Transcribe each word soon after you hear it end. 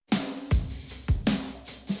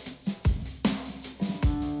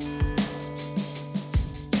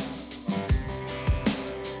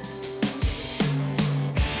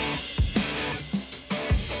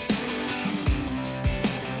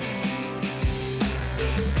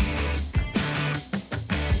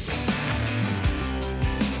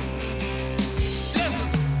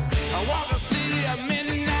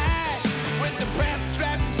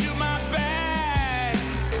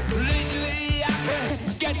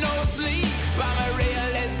no sleep, I'm a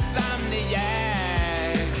real insomniac.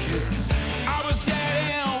 I was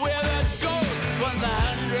chatting with a ghost, was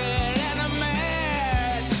 100 and a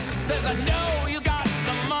match. Says I know you got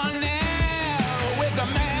the money, where's the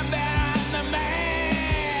man behind the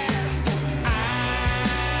mask? I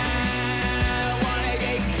wanna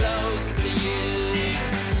get close to you.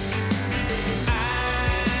 I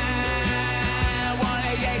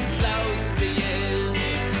wanna get close to you.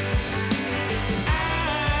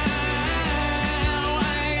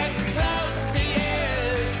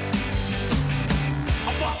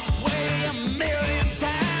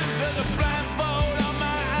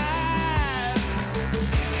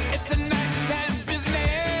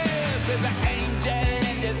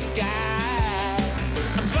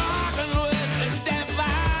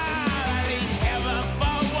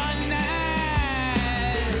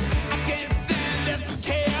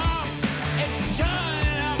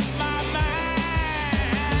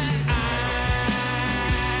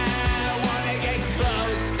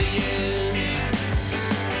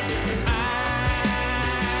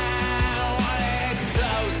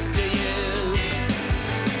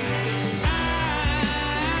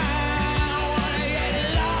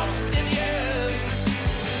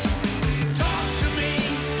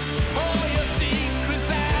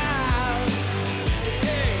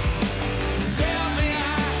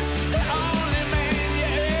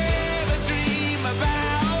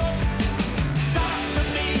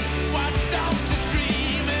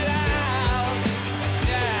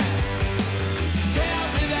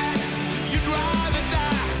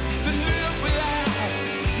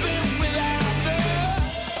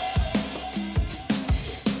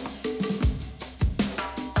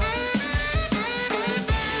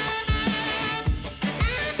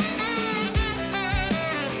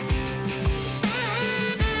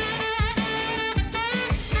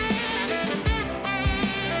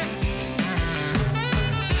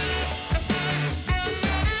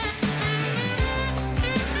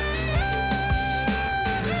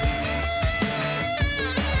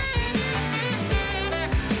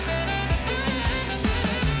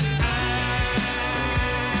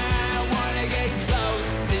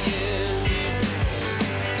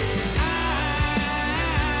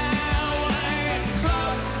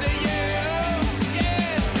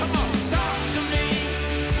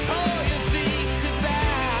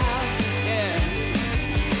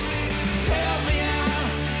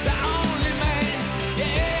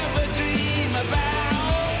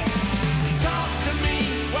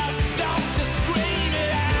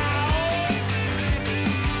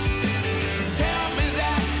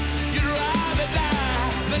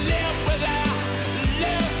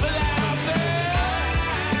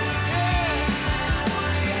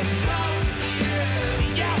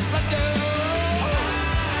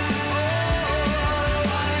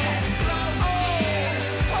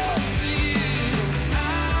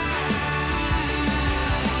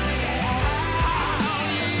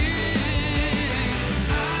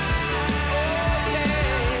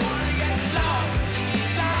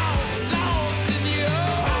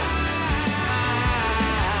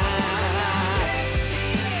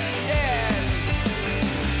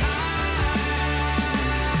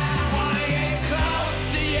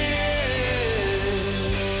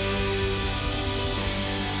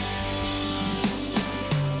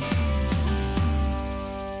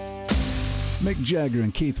 Mick Jagger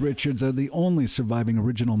and Keith Richards are the only surviving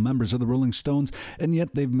original members of the Rolling Stones, and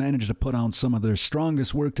yet they've managed to put out some of their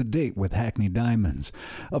strongest work to date with Hackney Diamonds.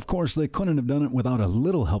 Of course, they couldn't have done it without a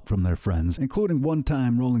little help from their friends, including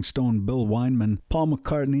one-time Rolling Stone Bill Wyman, Paul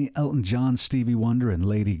McCartney, Elton John, Stevie Wonder, and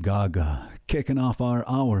Lady Gaga. Kicking off our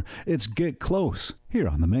hour, it's Get Close, here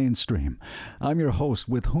on the Mainstream. I'm your host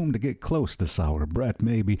with whom to get close this hour, Brett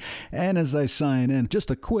Maybe, and as I sign in,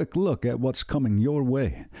 just a quick look at what's coming your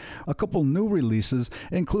way. A couple new releases,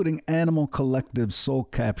 including Animal Collective's Soul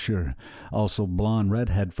Capture, also Blonde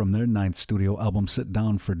Redhead from their 9th studio album Sit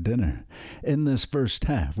Down for Dinner. In this first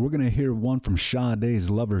half, we're going to hear one from Sade's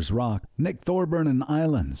Lovers Rock, Nick Thorburn and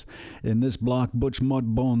Islands. In this block, Butch,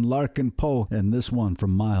 Mudbone, Larkin, Poe, and this one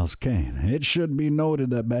from Miles Kane. It should be noted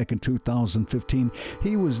that back in 2015,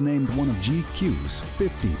 he was named one of GQ's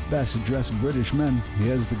 50 best dressed British men. He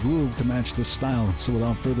has the groove to match the style, so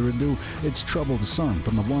without further ado, it's Troubled Sun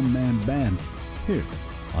from the one-man band, here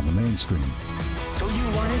on the Mainstream. So you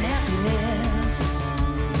wanted happiness?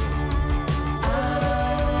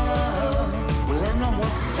 Oh, well I'm not one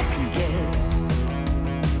to second guess.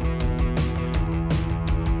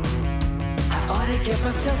 I ought to get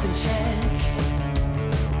myself in check.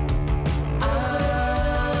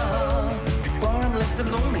 Left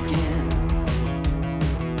alone again.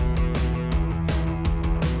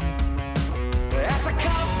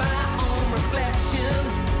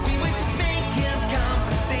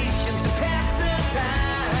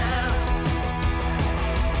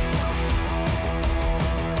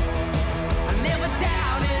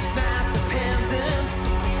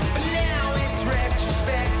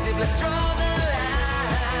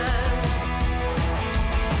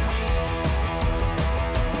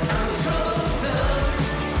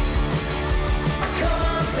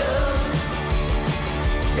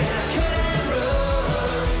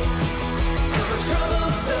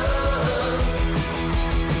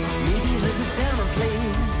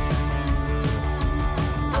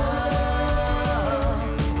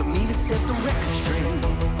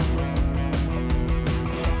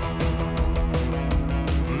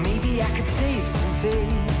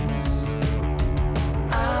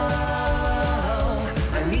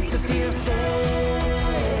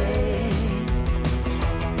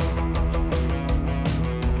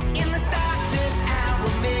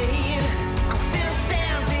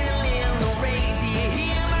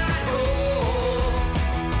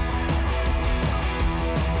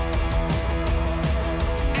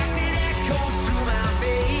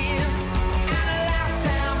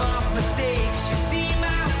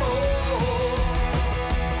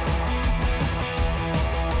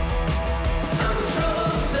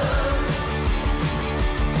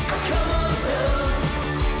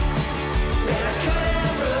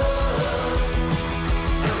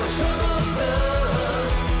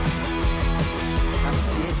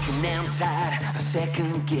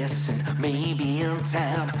 second guessing. Maybe in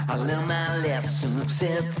time I learn my lesson. I've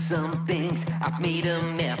said some things, I've made a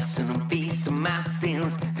mess, and I'm facing my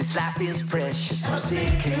sins. This life is precious, I'm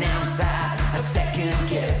sick and I'm tired of second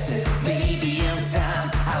guessing. Maybe in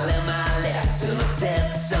time I learn my lesson. I've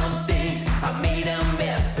said some things, I've made a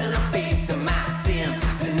mess, and I'm facing my sins.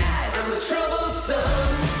 Tonight I'm a troubled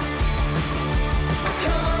son.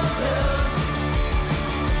 Come on down,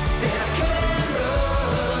 then I couldn't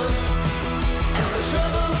run. I'm a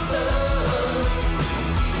troubled son.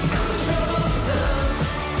 I'm a troubled son.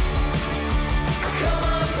 Come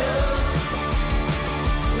on down,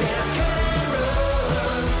 then I couldn't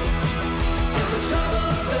run. I'm a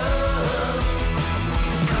troubled son.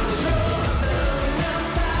 I'm a troubled son. I'm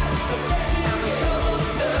tired of stepping. I'm a troubled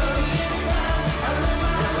son. I'm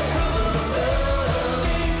a troubled son.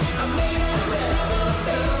 I'm a troubled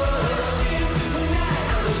son. Tonight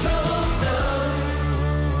I'm a troubled son.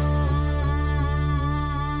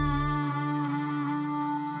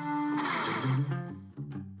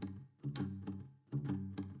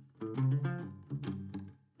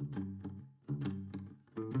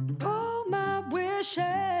 Pull my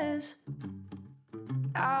wishes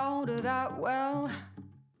out of that well.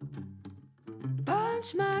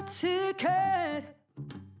 Punch my ticket.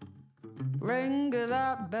 Ring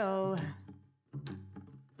that bell.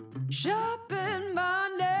 Sharpen my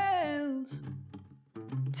nails.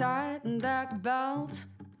 Tighten that belt.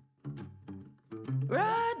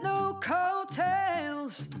 Ride no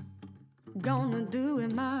coattails. Gonna do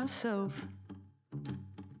it myself.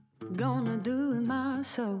 Gonna do it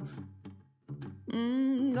myself.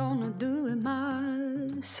 Gonna do it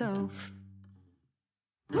myself.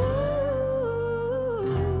 Ooh,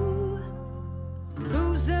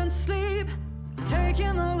 losing sleep,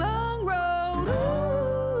 taking the long road.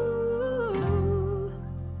 Ooh,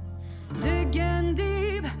 digging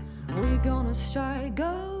deep, we gonna strike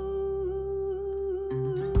gold.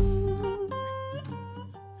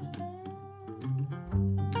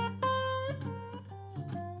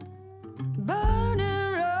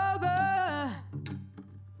 Burning rubber,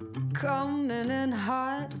 coming in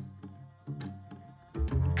hot.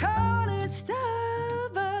 Call it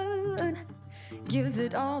stubborn. Give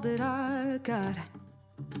it all that I got.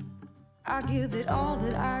 I give it all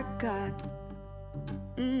that I got.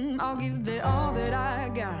 I'll give it all that I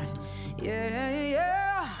got. Yeah,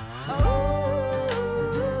 yeah. Oh,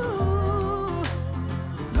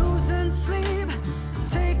 losing sleep,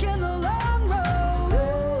 taking the long road.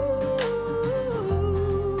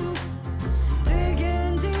 Ooh,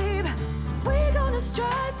 digging deep, we gonna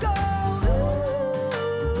strike gold. Ooh,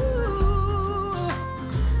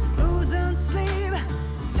 losing sleep,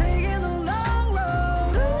 taking the long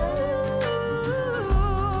road.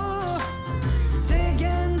 Ooh,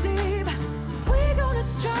 digging deep, we gonna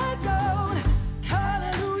strike gold.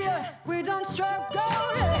 Hallelujah, we done strike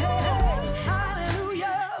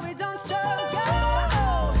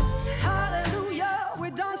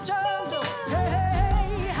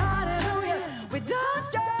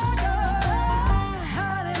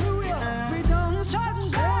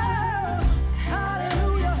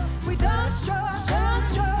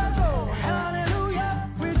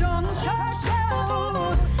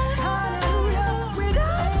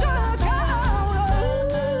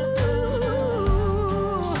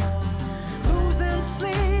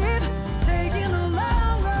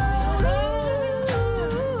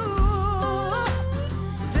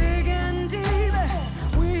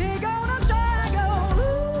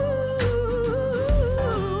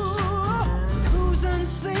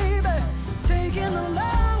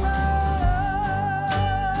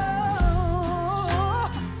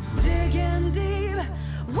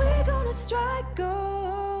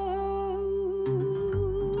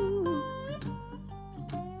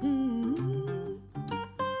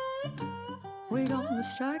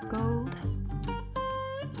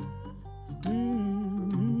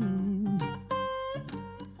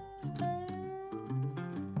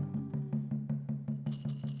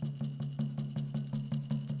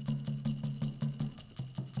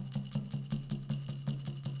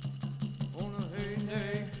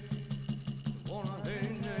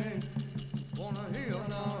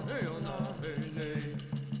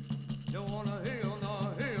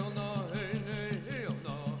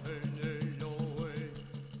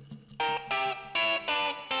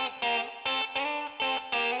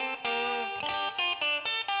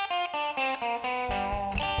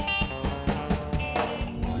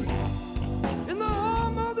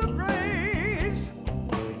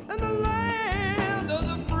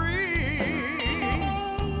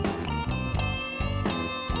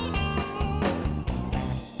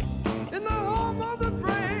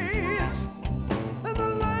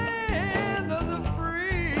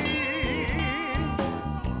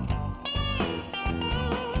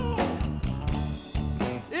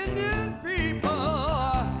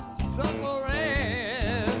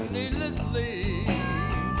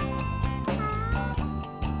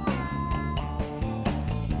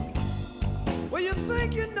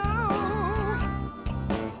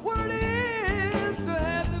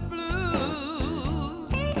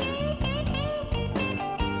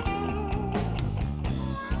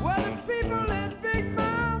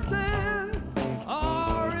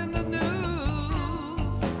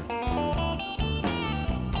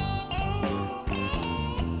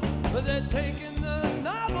Well, they're taking the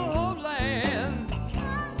Navajo land.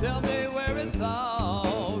 Tell me where it's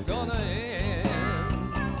all gonna end.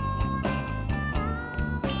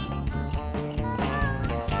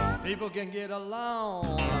 People can get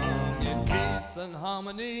along in peace and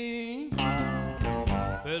harmony,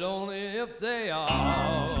 but only if they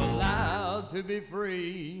are allowed to be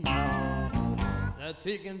free. They're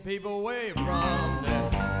taking people away from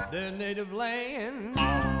their native land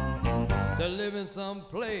to live in some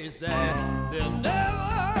place that they'll never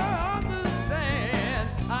understand.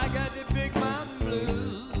 I got the big mountain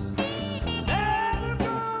blues, never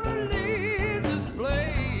gonna leave this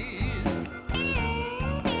place.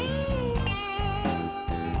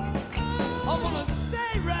 I'm gonna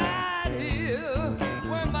stay right here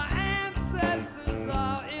where my ancestors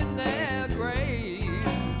are in their graves.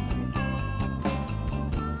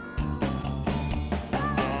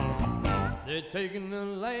 They're taking the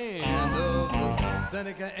land of the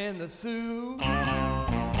Seneca and the Sioux,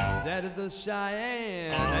 that is the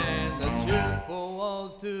Cheyenne and the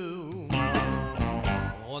Chippewas too.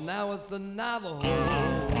 Well, now it's the Navajo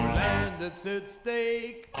land that's at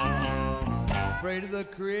stake. Pray to the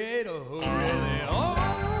Creator who really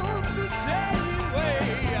owns the cherry way.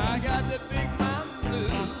 I got the big mountain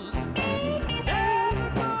blues, never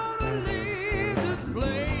gonna leave this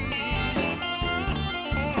place.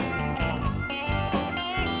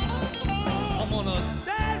 I'm gonna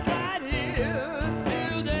stay right here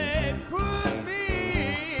till they put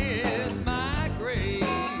me in my grave.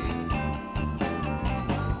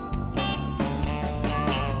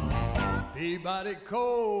 Peabody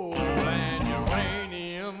Coal and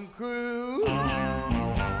uranium crew,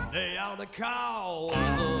 they are the cause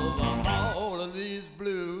of all of these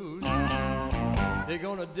blues. They're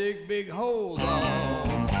gonna dig big holes all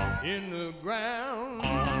in the ground,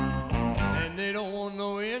 and they don't want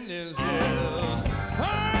no Indians just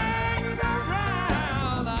hanging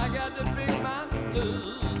around. I got the big mountain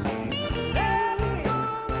blues, never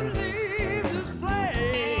gonna leave this place.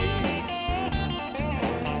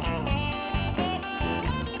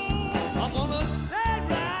 I'm gonna stay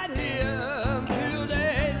right here till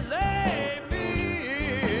they lay me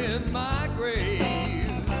in my grave.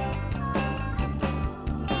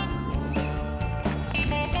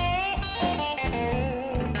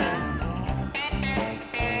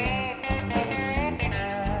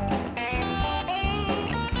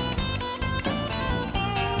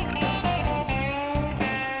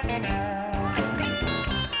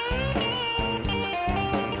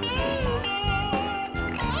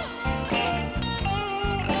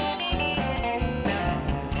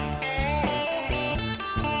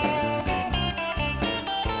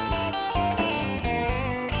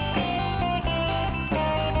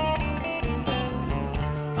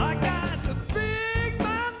 I got the big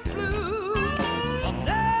mountain blues, I'm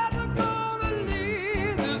never gonna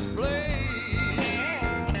leave this place.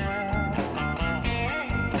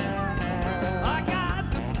 I got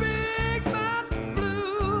the big mountain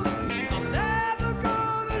blues, I'm never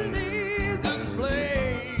gonna leave this place.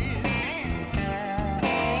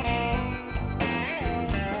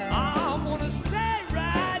 I'm gonna stay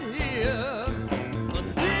right here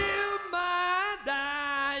until my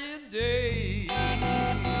dying day.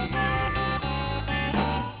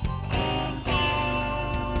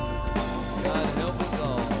 God help us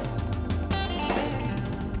all.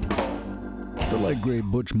 The late great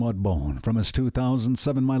Butch Mudbone from his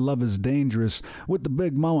 2007 My Love Is Dangerous with the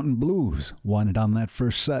Big Mountain Blues winding down that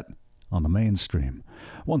first set on the mainstream.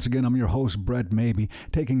 Once again, I'm your host, Brett Maybe,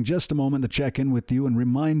 taking just a moment to check in with you and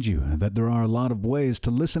remind you that there are a lot of ways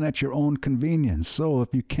to listen at your own convenience. So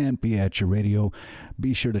if you can't be at your radio,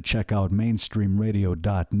 be sure to check out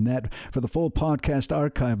mainstreamradio.net for the full podcast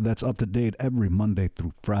archive that's up to date every Monday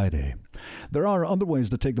through Friday. There are other ways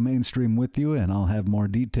to take the mainstream with you, and I'll have more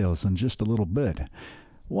details in just a little bit.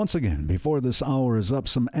 Once again, before this hour is up,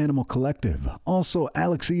 some Animal Collective. Also,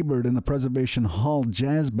 Alex Ebert and the Preservation Hall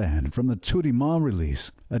Jazz Band from the Tootie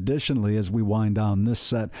release. Additionally, as we wind down this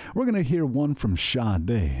set, we're going to hear one from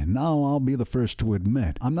Sade. Now, I'll be the first to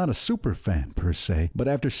admit, I'm not a super fan per se, but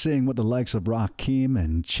after seeing what the likes of Rakim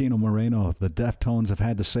and Chino Moreno of the Deftones have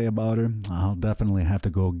had to say about her, I'll definitely have to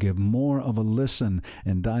go give more of a listen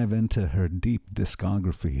and dive into her deep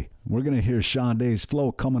discography. We're going to hear Sade's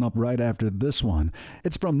flow coming up right after this one.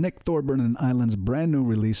 It's from Nick Thorburn and Island's brand new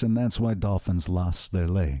release, and that's why dolphins lost their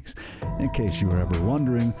legs. In case you were ever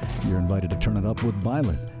wondering, you're invited to turn it up with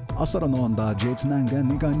Violet. Asara no anda jates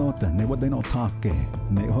nangan ni gai noten ne what they no take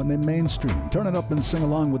ne ho ne mainstream. Turn it up and sing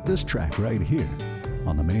along with this track right here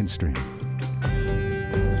on the mainstream.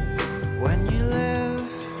 When you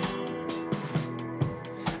live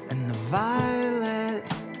in the violet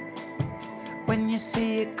when you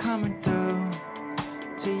see it coming through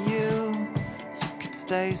to you. You could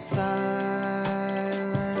stay silent,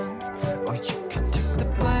 or you could take the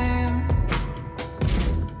blame.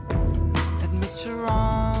 Admit you're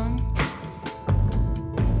wrong.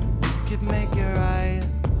 You could make it right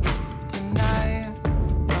tonight,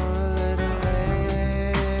 or a little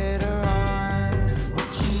later on. What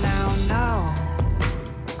you now know,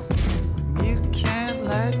 you can't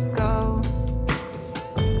let go.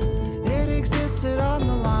 It existed on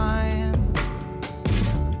the line,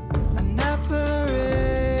 an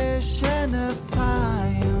apparition of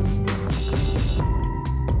time.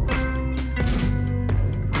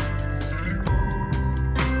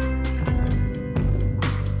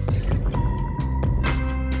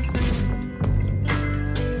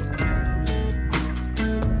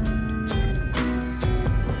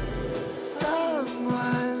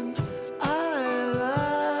 Someone I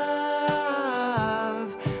love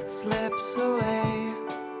slips away,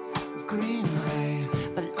 green ray,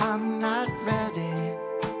 but I'm not ready.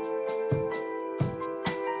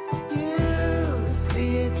 You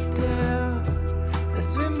see it still as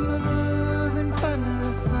we move in front of the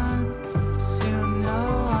sun. Soon no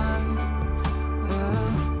one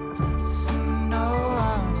will, soon no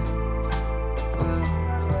one will.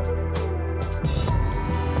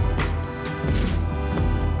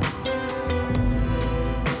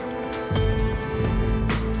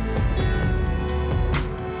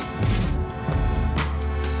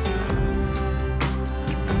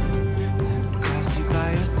 Grabs you by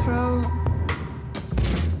your throat,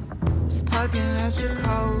 it's tugging at your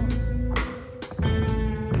coat.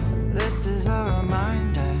 This is a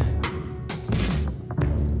reminder,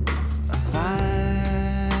 a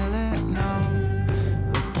violent note.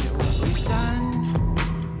 Look at what we've done,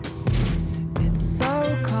 it's so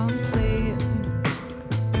complete.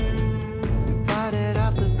 We bought it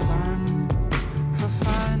out the sun for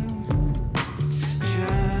fun,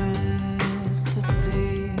 just to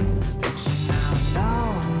see. But you now know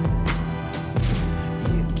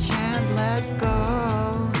you can't let go.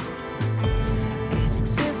 It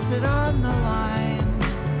existed on the line,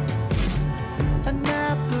 an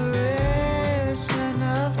apparition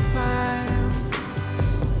of time.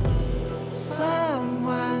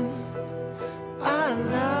 Someone I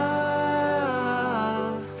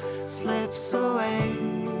love slips away,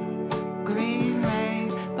 green ray,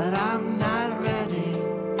 but I'm not ready.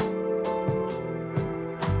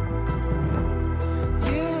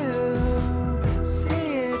 You see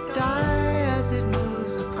it die as it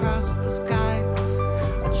moves across the sky,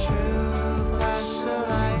 a true flash of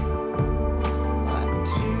light, like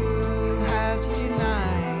two halves unite.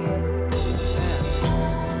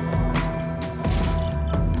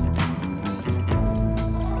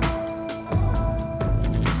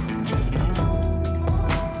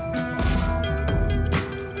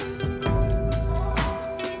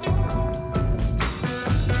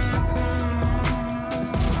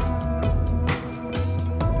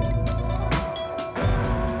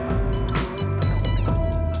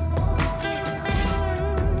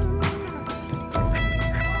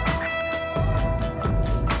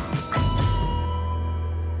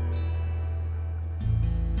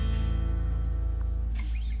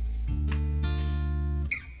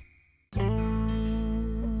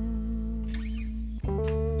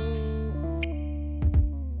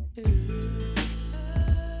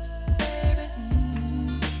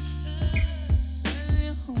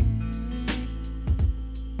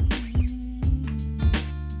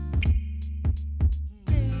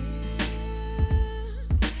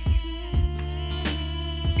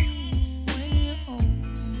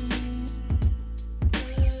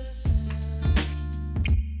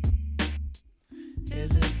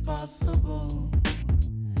 Is it possible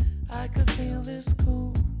I could feel this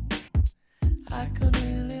cool? I could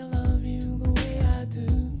really love you the way I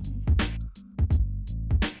do.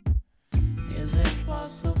 Is it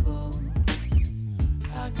possible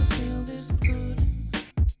I could feel this good?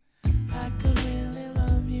 I could really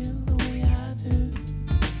love you the way I do.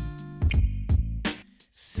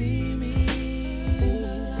 See me in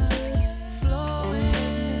the light,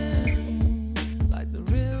 flowing like the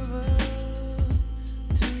river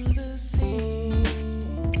to the sea.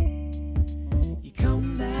 You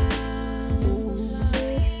come down the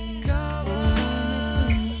line, cover me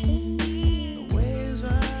too. The waves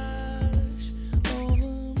rush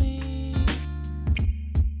over me.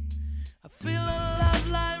 I feel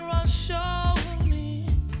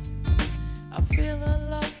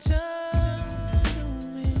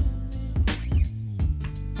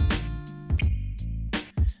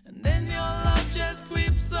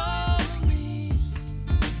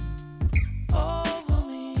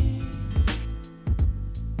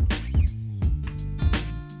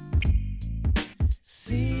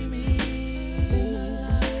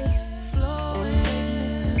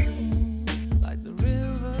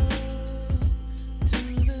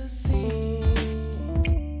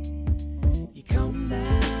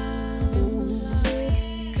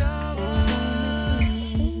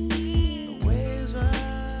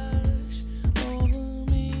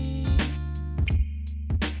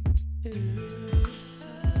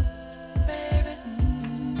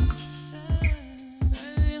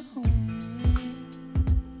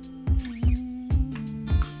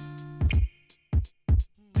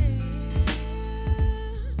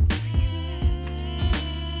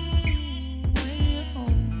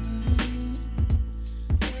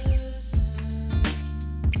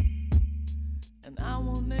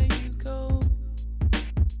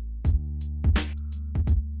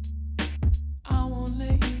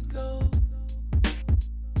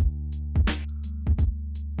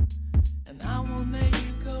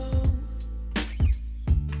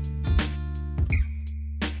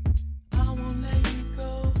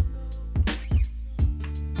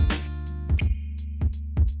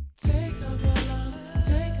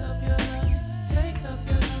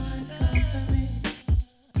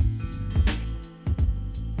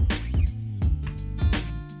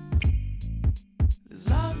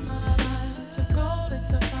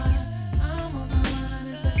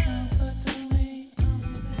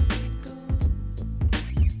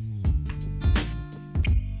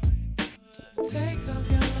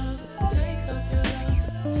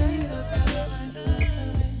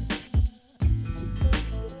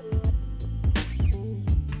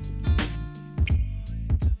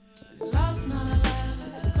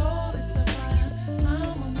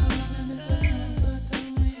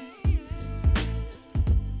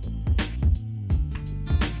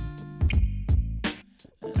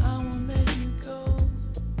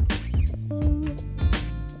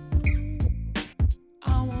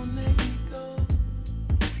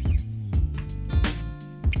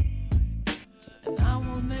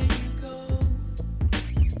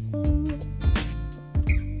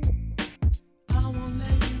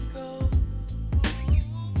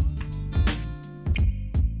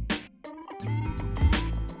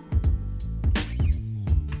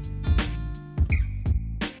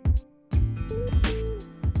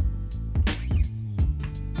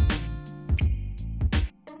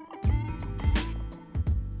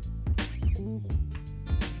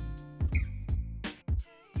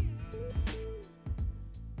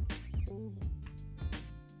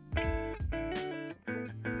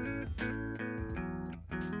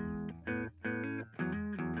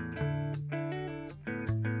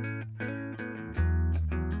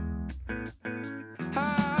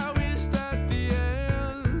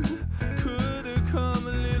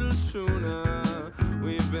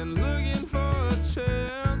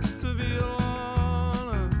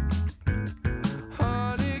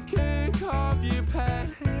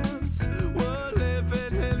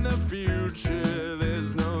future.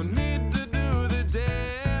 There's no need to do the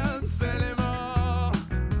dance anymore.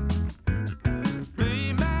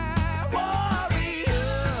 Be my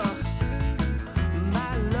warrior,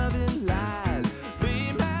 my loving light.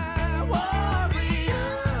 Be my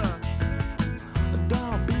warrior,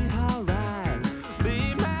 don't be alright.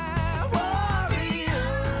 Be my warrior,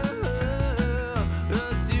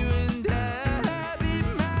 just you and I. Be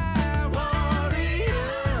my warrior,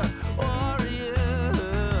 warrior.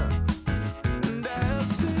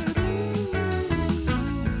 That's it.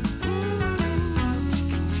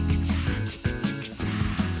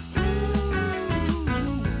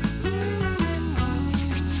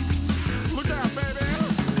 Look out, baby.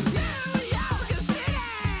 New York City.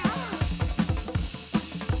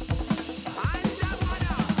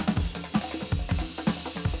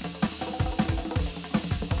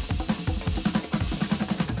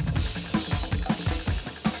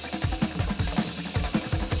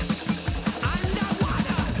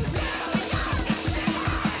 Underwater.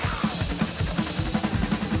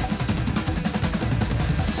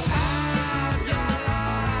 I've got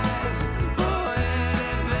eyes for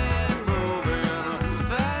anything moving.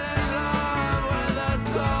 Fell in love with a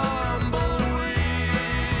tumbleweed.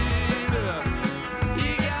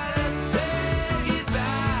 You gotta say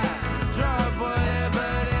goodbye. Drop whatever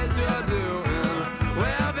it is you're doing.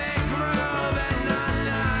 We'll be grooving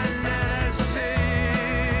under the sea.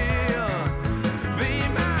 Be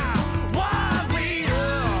my warrior,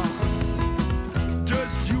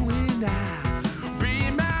 just you and I. Be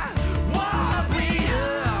my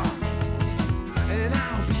warrior, and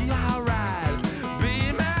I'll be alright. Be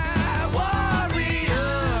my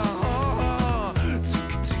warrior,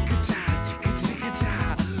 chicka-chicka-cha, chicka-chicka-cha.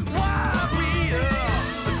 Warrior,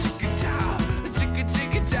 chicka-cha,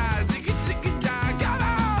 chicka-chicka-cha, chicka-chicka-cha. Come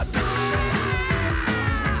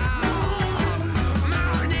on,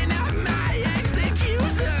 morning of my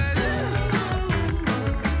execution.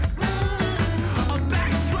 A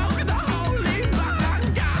backstroke of the holy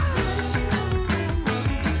vodka.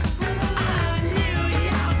 New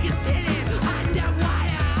York City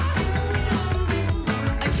underwater.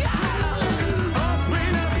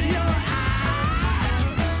 Open up your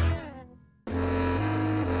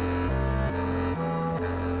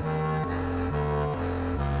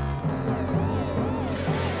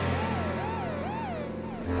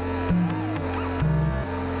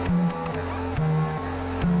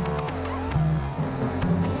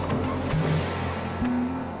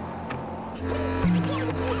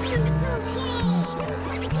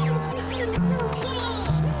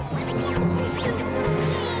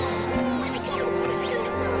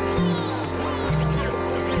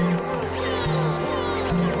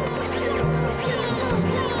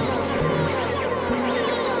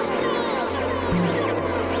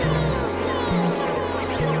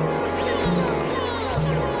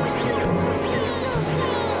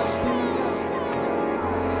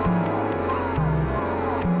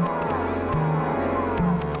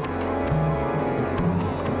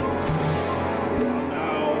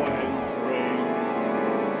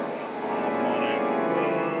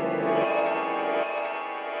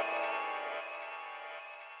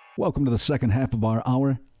Welcome to the second half of our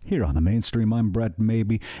hour here on the Mainstream. I'm Brett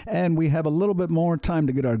Maybe, and we have a little bit more time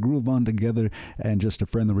to get our groove on together. And just a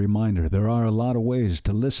friendly reminder, there are a lot of ways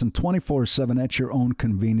to listen 24/7 at your own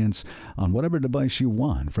convenience on whatever device you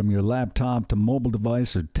want, from your laptop to mobile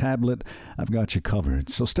device or tablet. I've got you covered.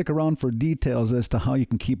 So stick around for details as to how you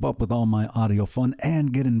can keep up with all my audio fun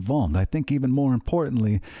and get involved. I think even more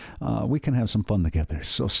importantly, we can have some fun together.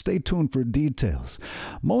 So stay tuned for details.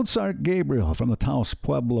 Mozart Gabriel from the Taos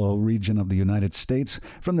Pueblo region of the United States,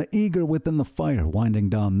 from the Eager Within the Fire, winding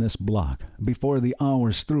down this block. Before the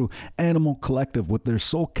hour's through, Animal Collective with their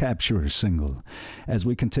Soul Capturer single. As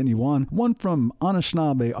we continue on, one from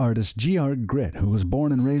Anishinaabe artist G.R. Gritt, who was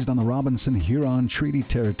born and raised on the Robinson-Huron Treaty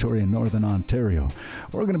Territory in Northern Ontario.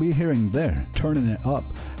 We're going to be hearing there, Turning It Up,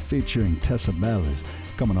 featuring Tessa Balaz,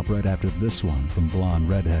 coming up right after this one from Blonde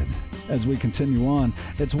Redhead. As we continue on,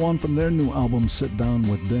 it's one from their new album, Sit Down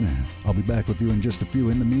with Dinner. I'll be back with you in just a few.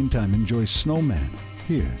 In the meantime, enjoy Snowman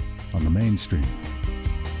here on the Mainstream.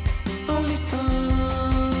 Only some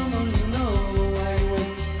only know why you went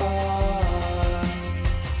so far.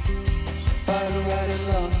 Find a right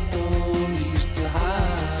love song you used to hide.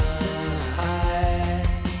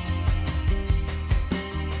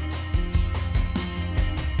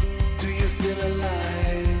 Do you feel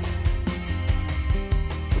alive?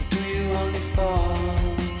 Or do you only fall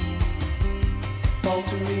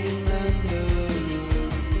to remember?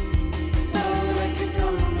 So like you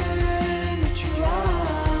know, man, that you are.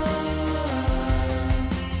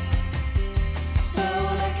 So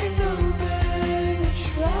like you know, man.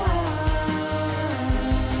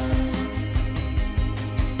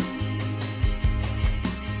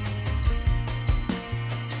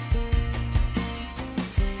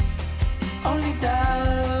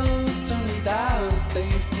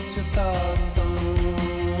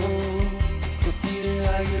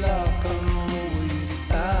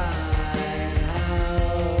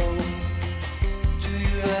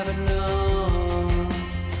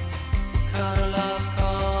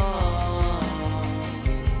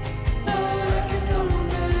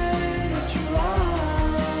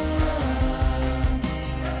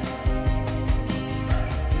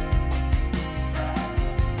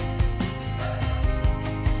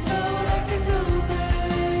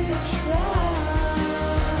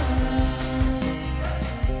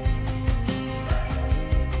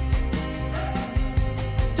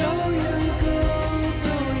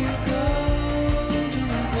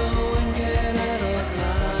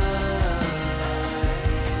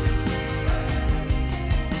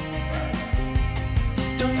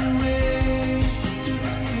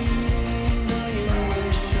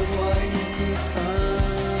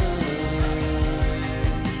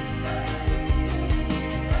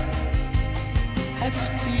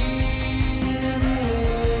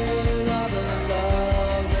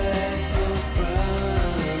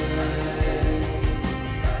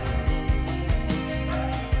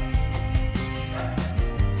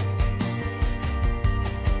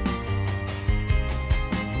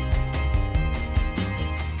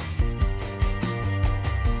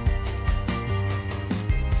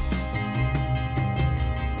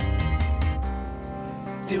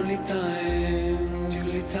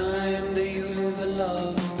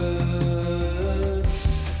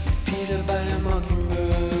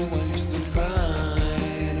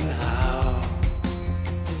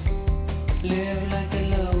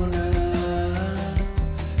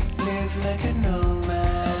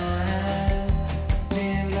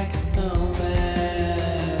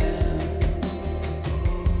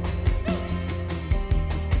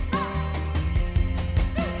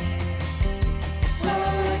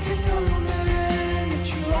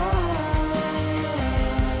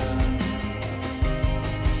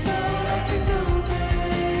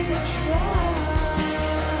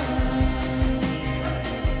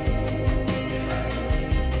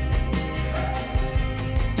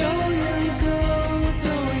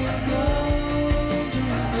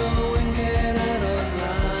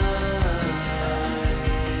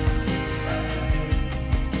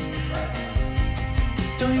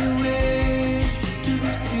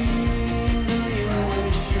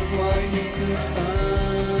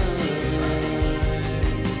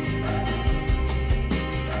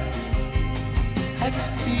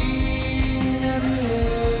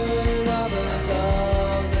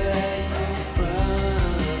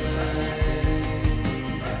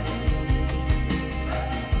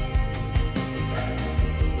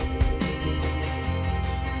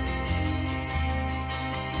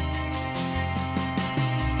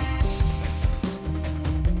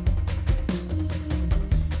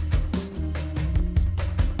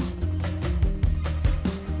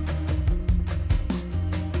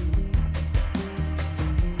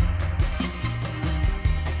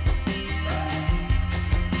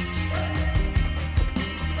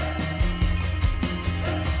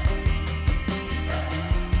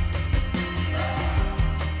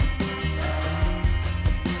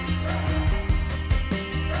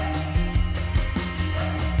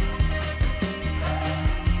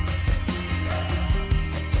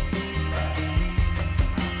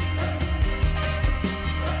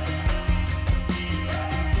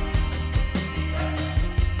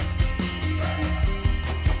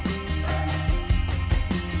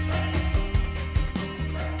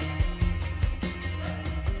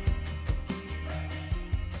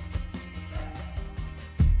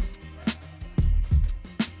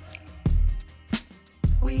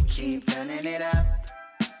 keep turning it up,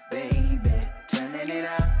 baby, turning it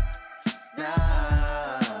up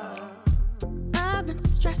now. I've been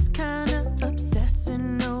stressed, kinda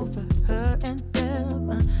obsessing over her and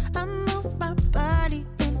them. I move my body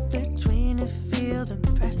in between and feel them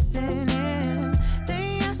pressing in.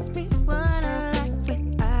 They ask me what I like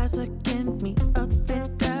with eyes looking me up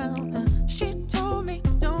and down. She told me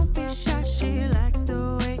don't be shy, she likes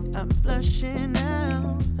the way I'm blushing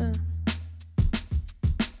now.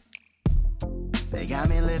 They got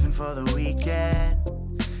me living for the weekend,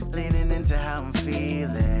 leaning into how I'm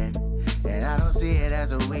feeling, and I don't see it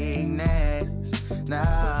as a weakness,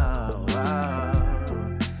 no.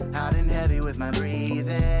 Hot and heavy with my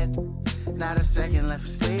breathing, not a second left for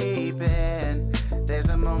sleeping. There's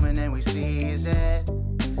a moment and we seize it,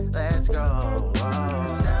 let's go.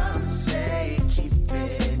 Some say keep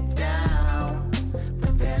it down,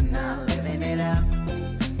 but they're not living it up,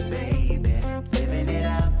 baby, living it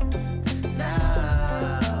up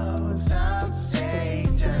now. Some say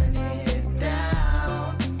turn it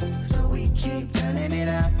down, so we keep turning it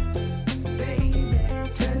up, baby,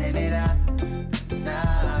 turning it up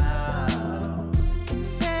now.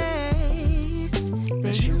 Face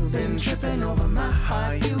That you've been tripping over my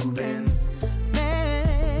heart, you've been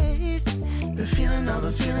face been feeling all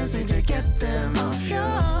those feelings, need to get them off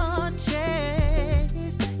your chest.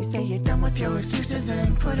 You say you're done with your excuses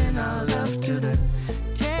and putting our love to the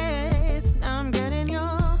Test. I'm getting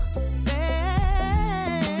your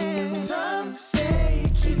best. Some say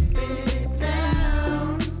keep it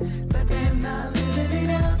down, but they're not living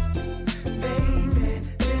it up, baby,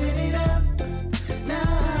 living it up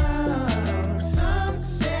now. Some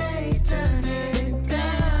say turn it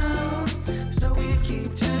down, so we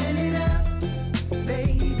keep turning it up,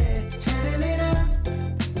 baby, turning it up.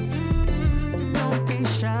 Don't be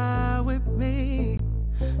shy with me,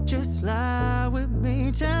 just lie with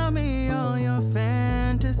me. Tell me all your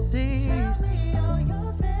fantasies.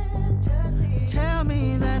 Tell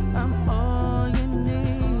me that I'm all you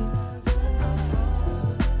need.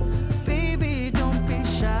 Baby, don't be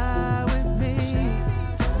shy with me,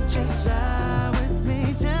 just lie with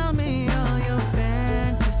me. Tell me all your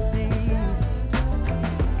fantasies.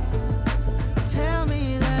 Tell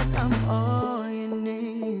me that I'm all you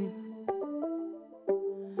need.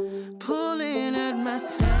 Pulling at my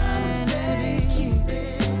sanity. Keep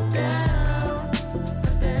it down,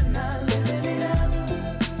 but they're not living it up,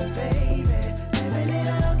 baby, living it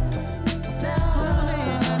up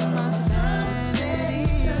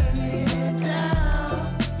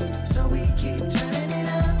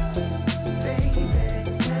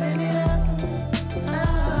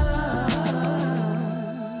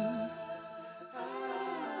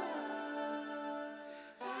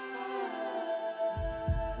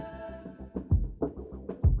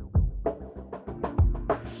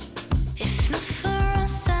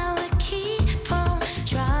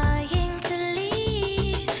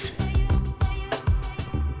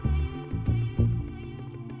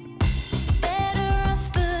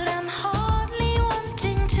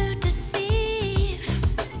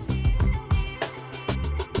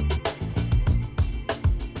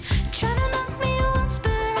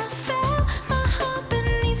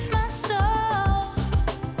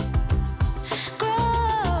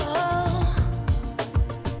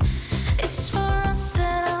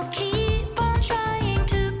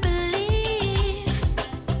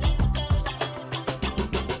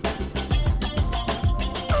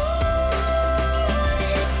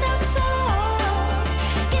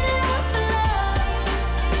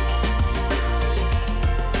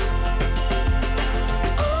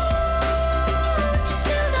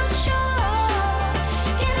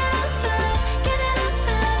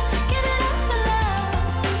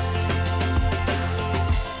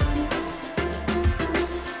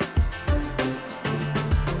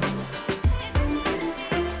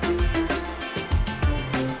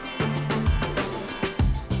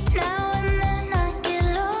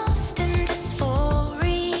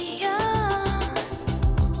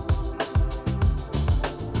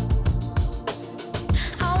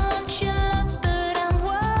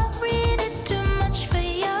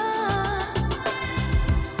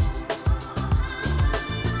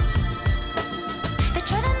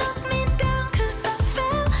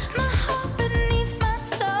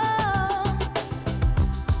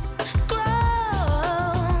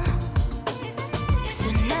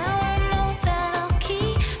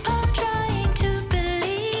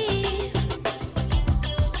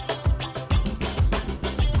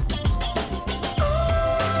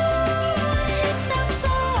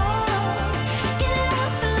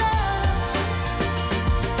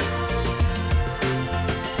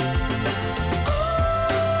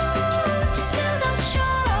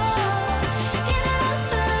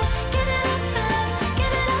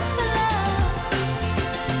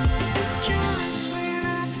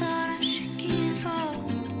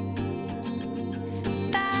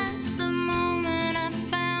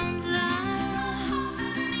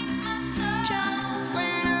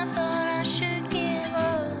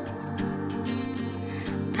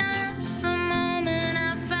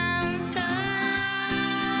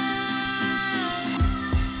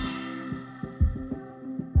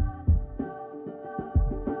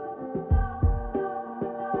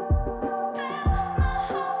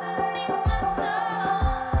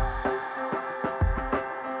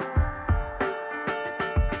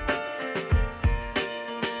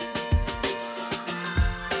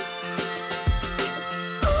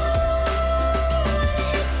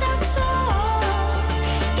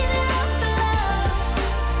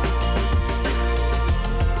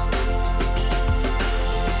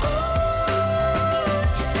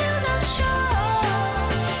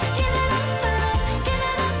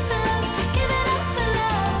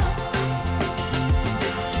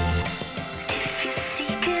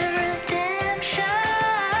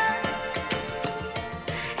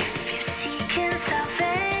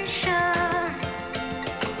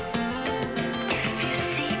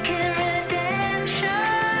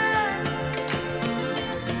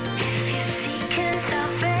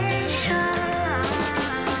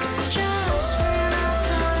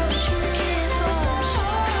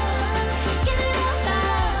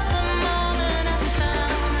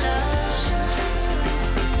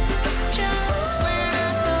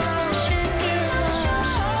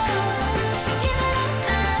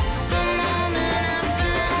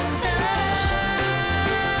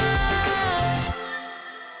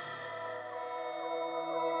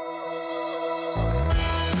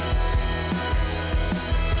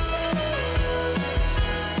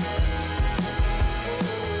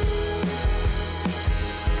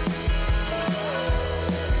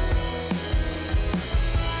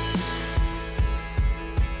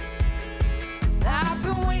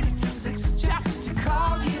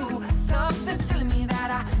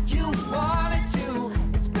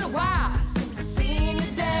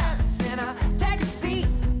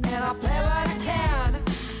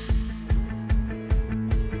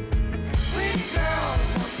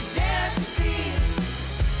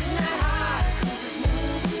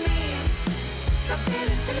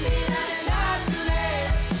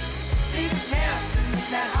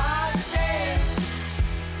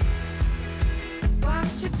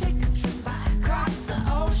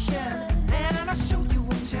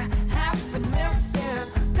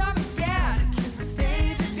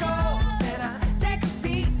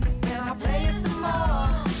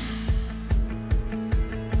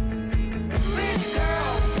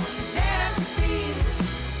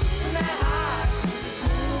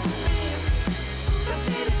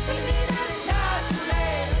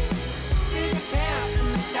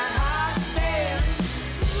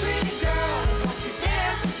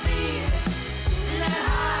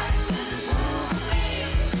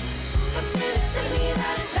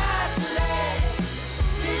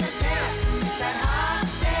that hot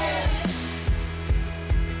stay.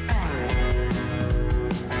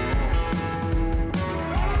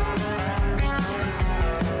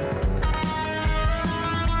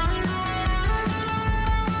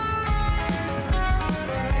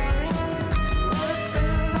 Well, it's been a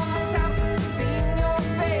long time since I've seen your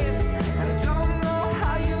face, and I don't know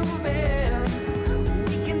how you've been.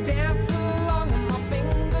 We can dance along in my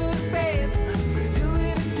fingers' space, but do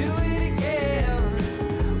it again.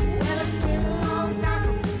 Well, it's been a long time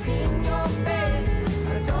since I've seen your face,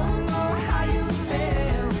 and I don't know how you've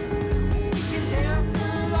been. We can dance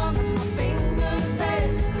along in my fingers'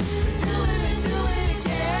 space, but do it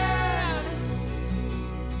again.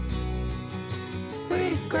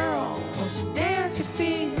 Pretty girl, won't you dance your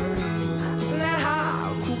feet? Isn't that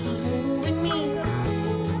how cruisers moving me?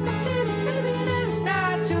 Something is gonna be that it's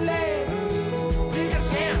not too late. Still got a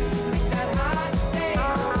chance to make that hot stay.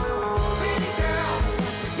 Pretty girl,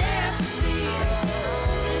 won't you dance your feet?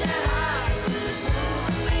 Isn't that how cruisers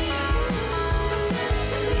moving me? Something is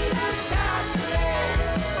gonna be that it's not too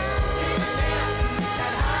late. Still got a chance to make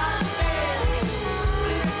that hot stay.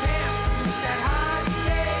 Still got a chance to make that hot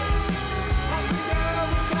stay. Girl,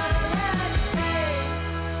 we gotta let it stay.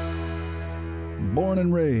 Born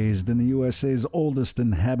and raised in the USA's oldest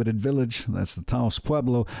inhabited village, that's the Taos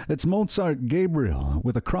Pueblo, it's Mozart Gabriel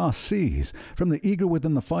with Across Seas from the Eager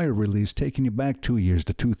Within the Fire release, taking you back 2 years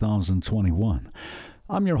to 2021.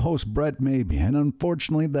 I'm your host, Brett Maybe, and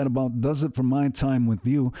unfortunately that about does it for my time with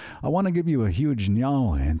you. I want to give you a huge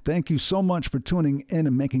nyawa and thank you so much for tuning in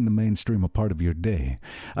and making the mainstream a part of your day.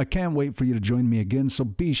 I can't wait for you to join me again, so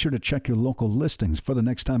be sure to check your local listings for the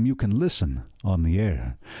next time you can listen on the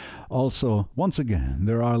air. Also, once again,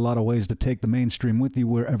 there are a lot of ways to take the mainstream with you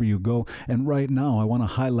wherever you go, and right now I want to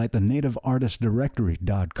highlight the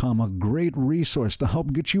nativeartistdirectory.com, a great resource to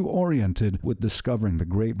help get you oriented with discovering the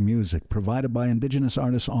great music provided by indigenous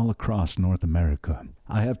artists all across North America.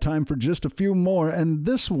 I have time for just a few more, and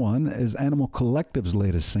this one is Animal Collective's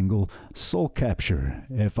latest single, Soul Capture.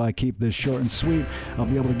 If I keep this short and sweet, I'll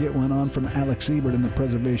be able to get one on from Alex Ebert in the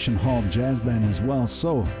Preservation Hall Jazz Band as well,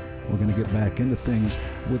 so we're going to get back into things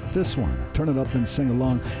with this one. Turn it up and sing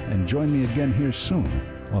along, and join me again here soon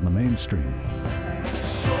on the mainstream.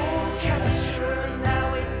 Soul capture,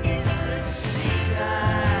 now it is the season.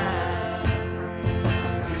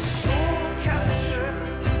 Soul capture,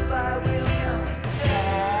 by William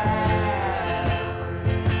Tell.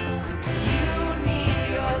 You need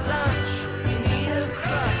your lunch, you need a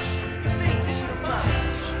crutch, you think too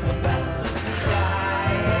much about the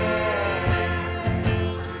crying.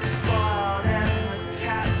 Spoiled and the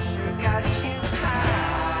capture got you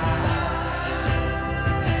tired.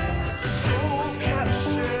 Soul capture.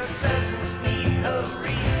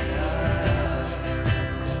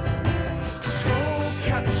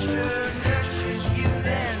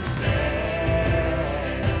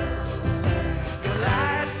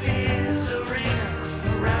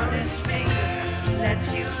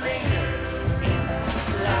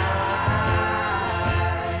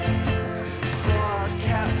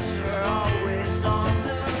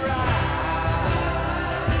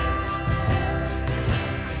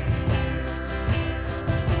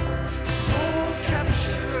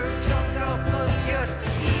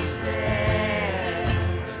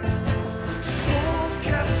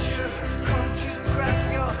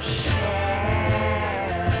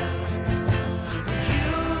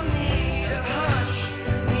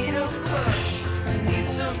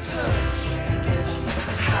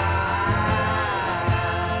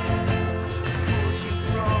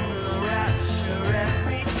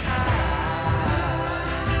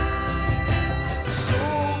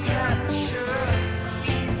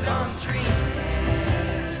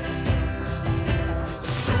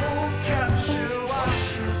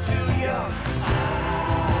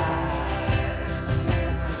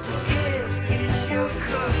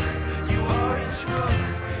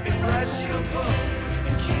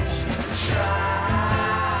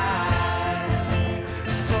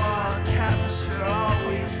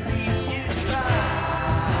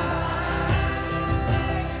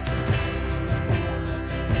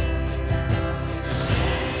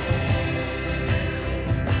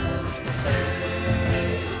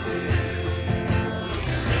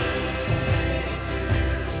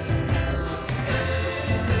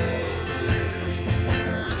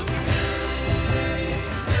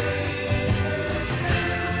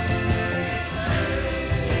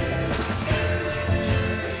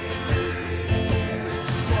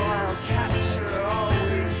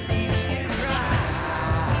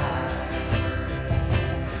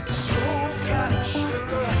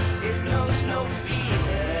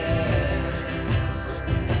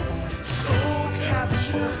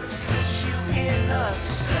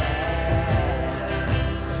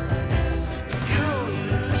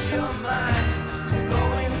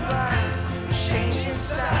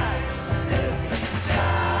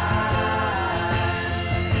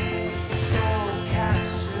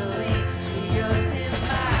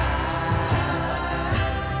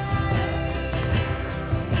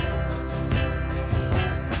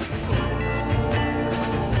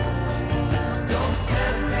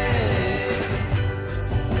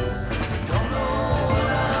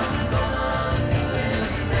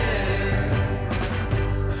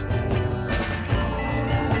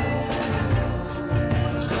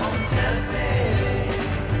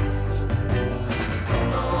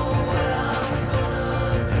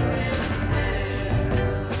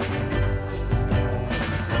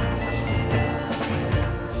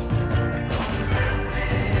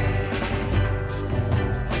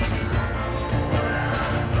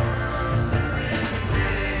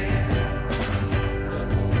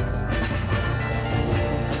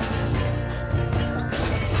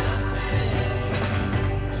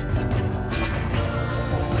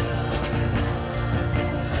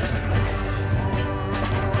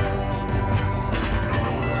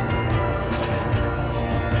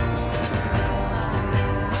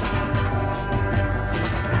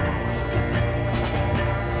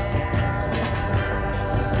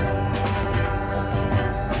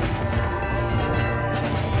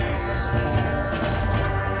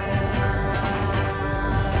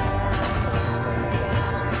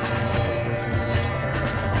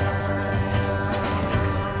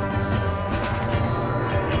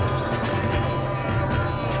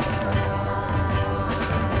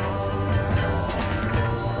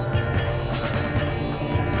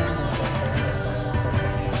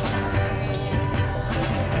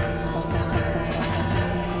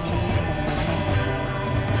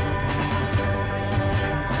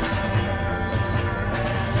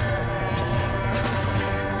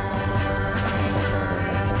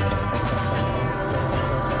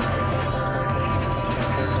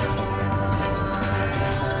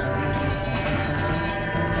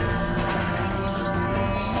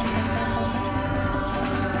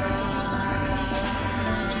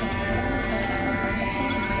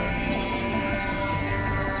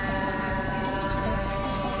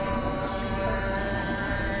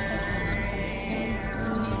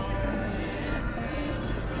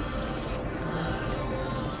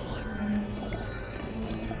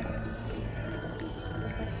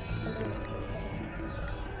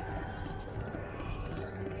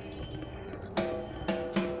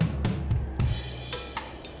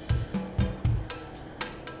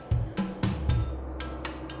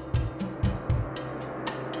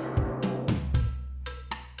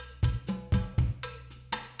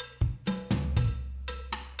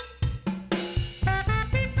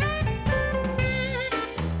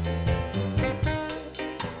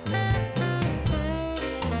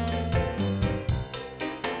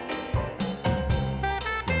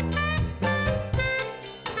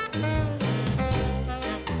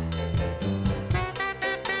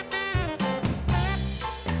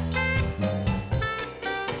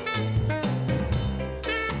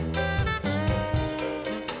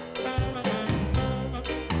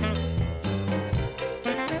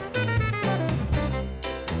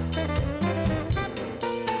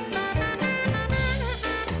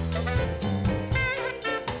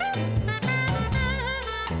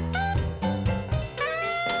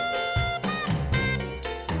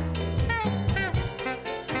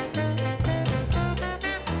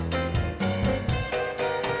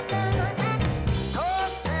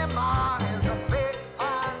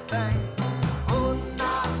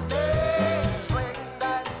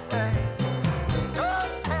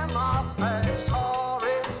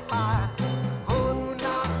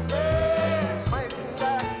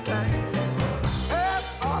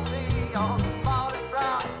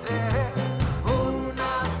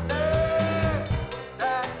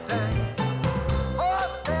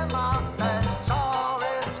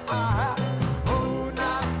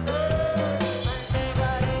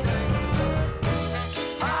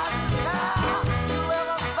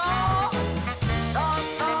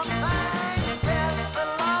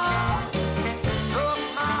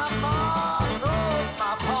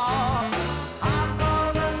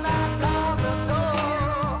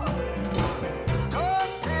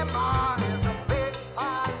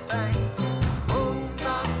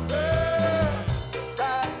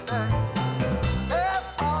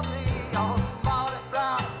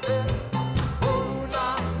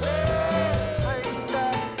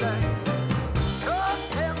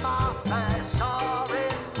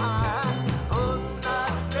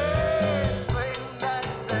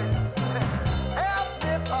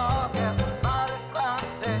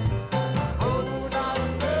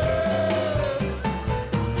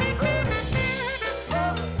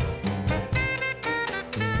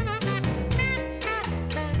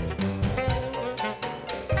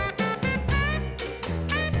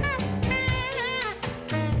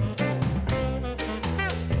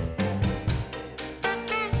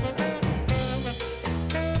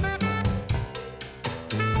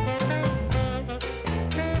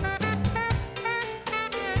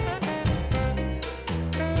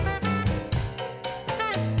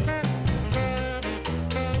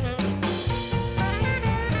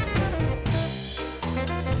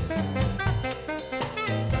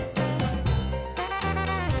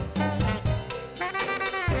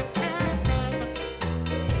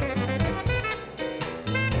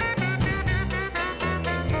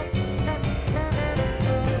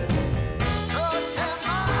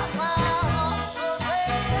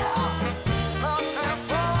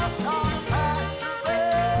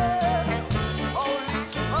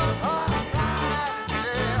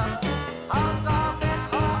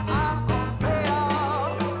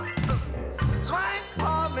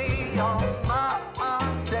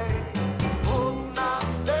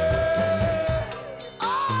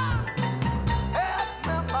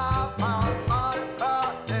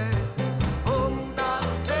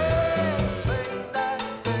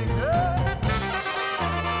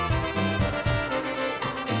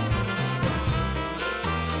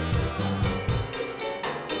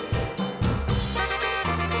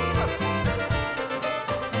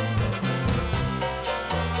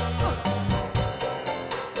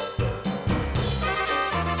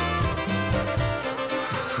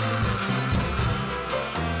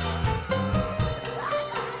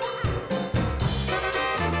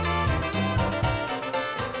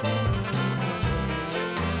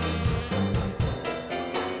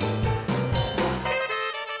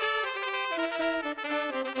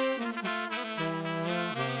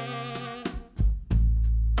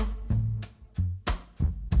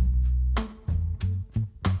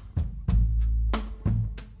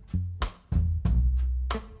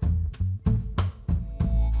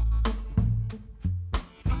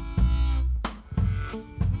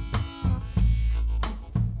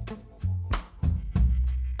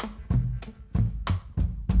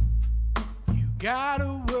 got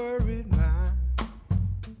a worried mind.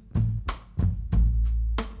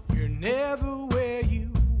 You're never where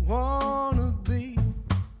you wanna be.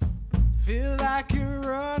 Feel like you're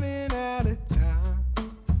running out of time.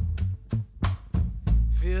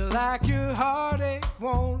 Feel like your heartache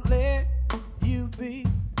won't let you be.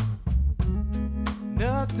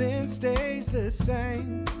 Nothing stays the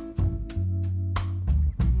same.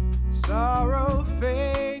 Sorrow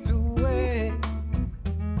fades away.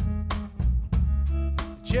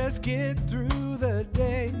 Just get through the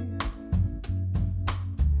day.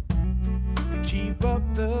 Keep up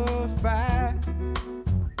the fight.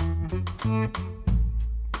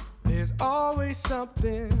 There's always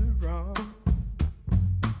something wrong.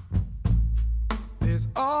 There's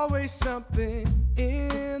always something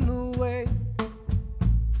in the way.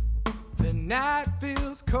 The night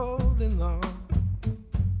feels cold and long.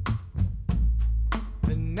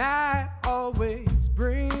 The night always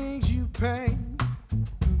brings you pain.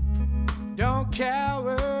 Don't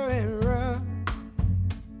cower and run.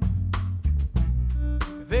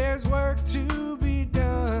 There's work to be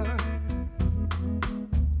done.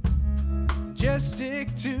 Just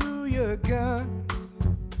stick to your guns,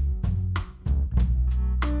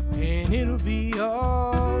 and it'll be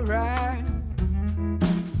alright.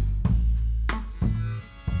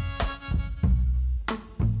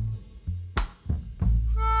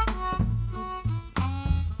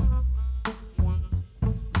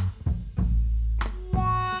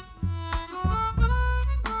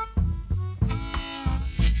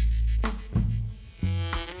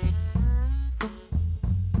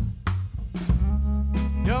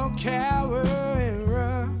 Don't cower and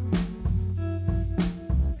run.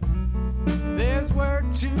 There's work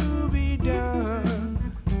to be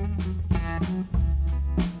done.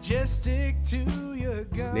 Just stick to your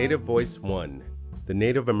guns. Native Voice One, the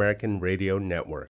Native American Radio Network.